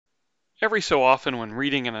every so often when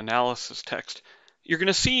reading an analysis text, you're going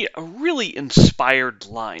to see a really inspired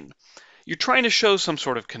line. You're trying to show some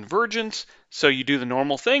sort of convergence, so you do the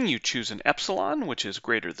normal thing, you choose an epsilon, which is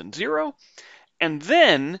greater than 0, and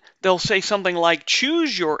then they'll say something like,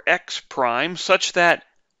 choose your x prime such that,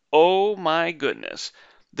 oh my goodness,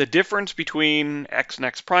 the difference between x and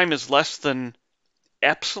x prime is less than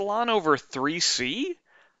epsilon over 3c?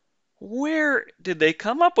 Where did they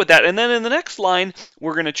come up with that? And then in the next line,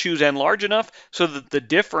 we're going to choose n large enough so that the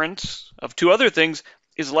difference of two other things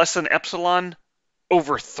is less than epsilon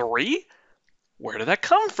over 3? Where did that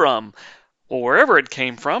come from? Well, wherever it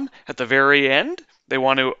came from, at the very end, they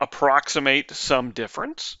want to approximate some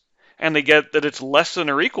difference, and they get that it's less than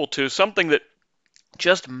or equal to something that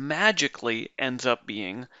just magically ends up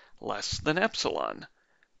being less than epsilon.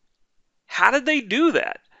 How did they do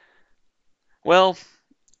that? Well,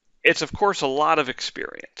 it's of course a lot of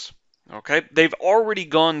experience. Okay, they've already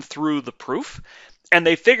gone through the proof, and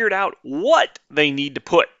they figured out what they need to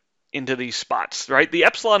put into these spots, right? The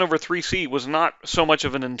epsilon over 3c was not so much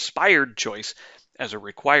of an inspired choice as a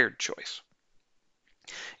required choice.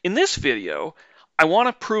 In this video, I want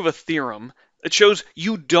to prove a theorem that shows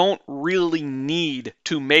you don't really need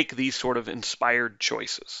to make these sort of inspired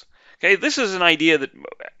choices. Okay, this is an idea that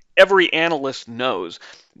every analyst knows,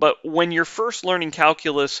 but when you're first learning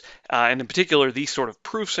calculus, and in particular these sort of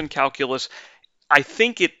proofs in calculus, I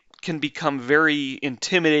think it can become very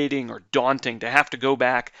intimidating or daunting to have to go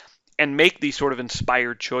back and make these sort of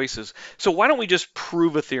inspired choices. So why don't we just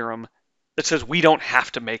prove a theorem that says we don't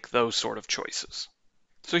have to make those sort of choices?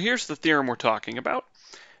 So here's the theorem we're talking about.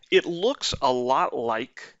 It looks a lot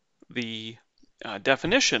like the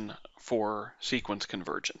definition for sequence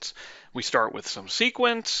convergence. We start with some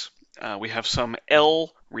sequence, we have some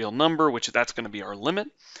L real number, which that's going to be our limit,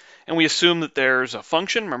 and we assume that there's a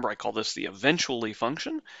function, remember I call this the eventually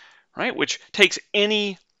function, right, which takes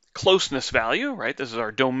any closeness value, right, this is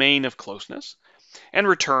our domain of closeness, and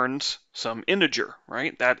returns some integer,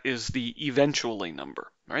 right, that is the eventually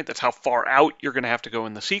number, right, that's how far out you're going to have to go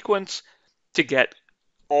in the sequence to get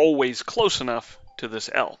always close enough to this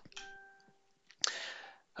L.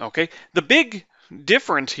 Okay, the big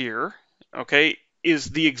difference here, okay, is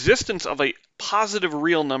the existence of a positive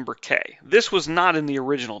real number k. This was not in the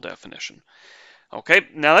original definition. Okay,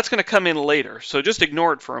 now that's going to come in later, so just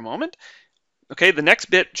ignore it for a moment. Okay, the next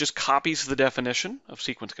bit just copies the definition of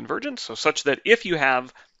sequence convergence, so such that if you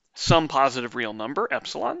have some positive real number,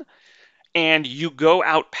 epsilon, and you go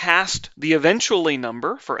out past the eventually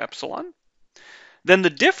number for epsilon, then the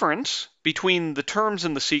difference between the terms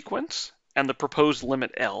in the sequence and the proposed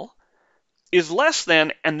limit L is less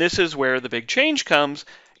than, and this is where the big change comes,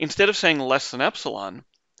 instead of saying less than epsilon,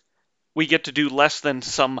 we get to do less than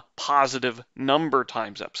some positive number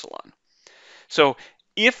times epsilon. So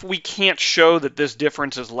if we can't show that this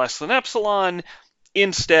difference is less than epsilon,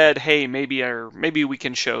 instead, hey, maybe we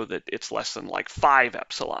can show that it's less than like 5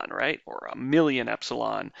 epsilon, right? Or 1,000,000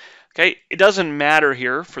 epsilon. Okay, it doesn't matter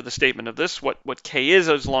here for the statement of this what k is,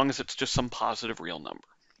 as long as it's just some positive real number.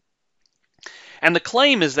 And the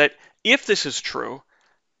claim is that if this is true,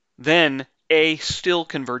 then A still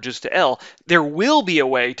converges to L. There will be a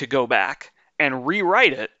way to go back and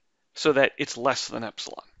rewrite it so that it's less than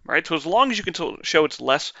epsilon, right? So as long as you can show it's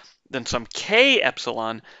less than some k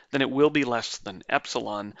epsilon, then it will be less than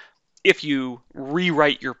epsilon if you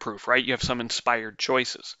rewrite your proof, right? You have some inspired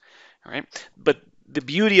choices, right? But the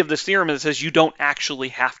beauty of this theorem is it says you don't actually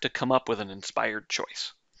have to come up with an inspired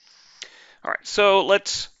choice. All right, so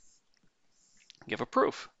let's give a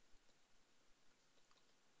proof.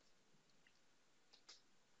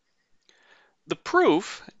 The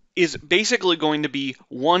proof is basically going to be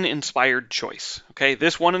one inspired choice. Okay,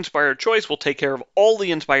 this one inspired choice will take care of all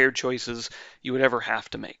the inspired choices you would ever have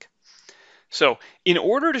to make. So in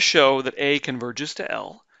order to show that A converges to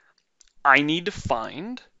L, I need to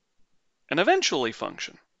find an eventually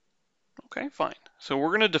function. Okay, fine. So we're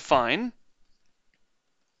going to define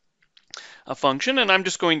a function, and I'm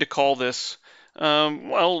just going to call this,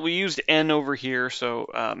 well, we used n over here,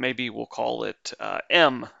 so maybe we'll call it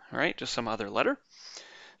m, right? Just some other letter.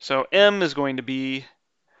 So m is going to be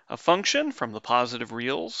a function from the positive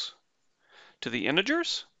reals to the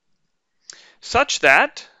integers, such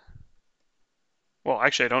that, well,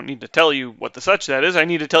 actually, I don't need to tell you what the such that is. I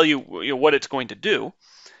need to tell you, what it's going to do.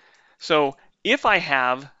 So if I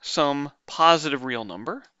have some positive real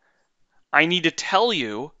number, I need to tell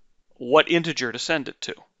you what integer to send it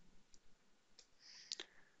to.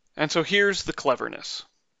 And so here's the cleverness.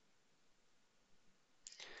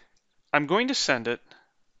 I'm going to send it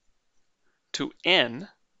to n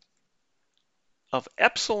of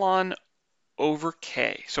epsilon over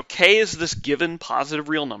k. So k is this given positive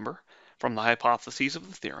real number from the hypotheses of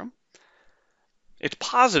the theorem. It's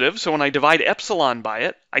positive, so when I divide epsilon by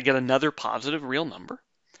it, I get another positive real number.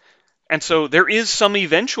 And so there is some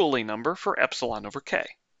eventually number for epsilon over k.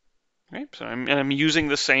 Right? So I'm using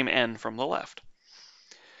the same n from the left.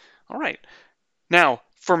 All right. Now,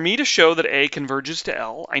 for me to show that A converges to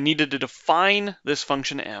L, I needed to define this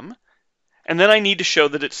function m, and then I need to show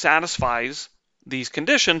that it satisfies these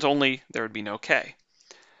conditions, only there would be no k.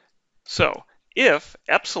 So if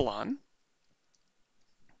epsilon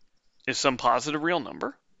is some positive real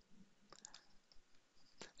number,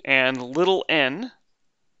 and little n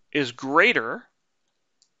is greater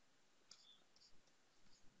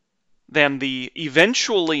than the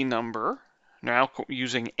eventually number, now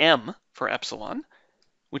using m for epsilon,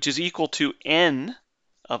 which is equal to n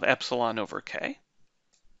of epsilon over k,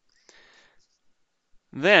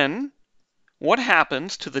 then what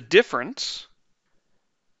happens to the difference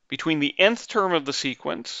between the nth term of the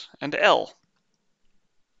sequence and L?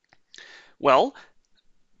 Well,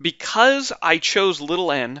 because I chose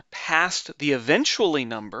little n past the eventually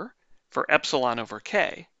number for epsilon over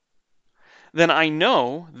k, then I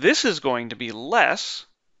know this is going to be less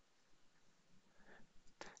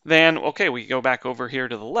than, okay, we go back over here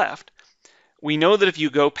to the left. We know that if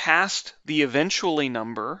you go past the eventually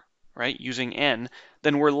number, right, using n,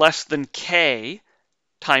 then we're less than k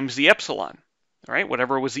times the epsilon, all right,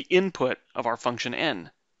 whatever was the input of our function n.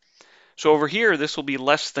 So over here, this will be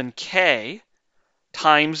less than k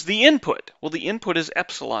times the input. Well, the input is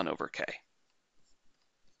epsilon over k.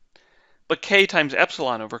 But k times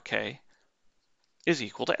epsilon over k is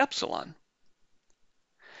equal to epsilon.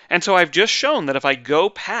 And so I've just shown that if I go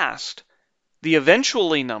past the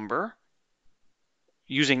eventually number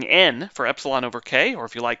using n for epsilon over k, or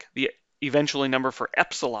if you like, the eventually number for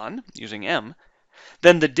epsilon using m,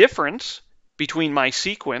 then the difference between my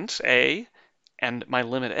sequence A and my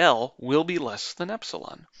limit L will be less than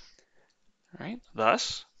epsilon. Right?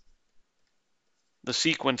 Thus, the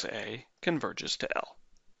sequence A converges to L.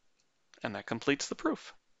 And that completes the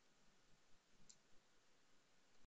proof.